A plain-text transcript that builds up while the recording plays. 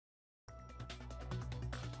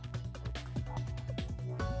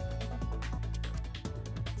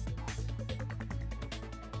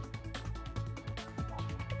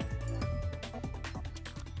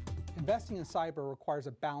Investing in cyber requires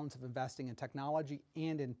a balance of investing in technology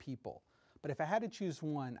and in people. But if I had to choose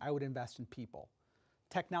one, I would invest in people.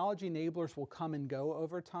 Technology enablers will come and go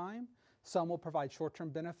over time. Some will provide short-term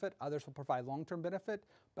benefit, others will provide long-term benefit,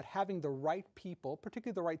 but having the right people,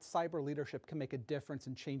 particularly the right cyber leadership, can make a difference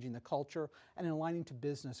in changing the culture and in aligning to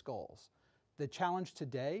business goals. The challenge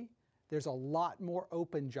today, there's a lot more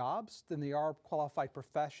open jobs than there are qualified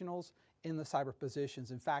professionals in the cyber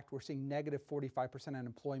positions. In fact, we're seeing negative 45%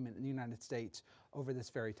 unemployment in the United States over this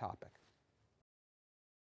very topic.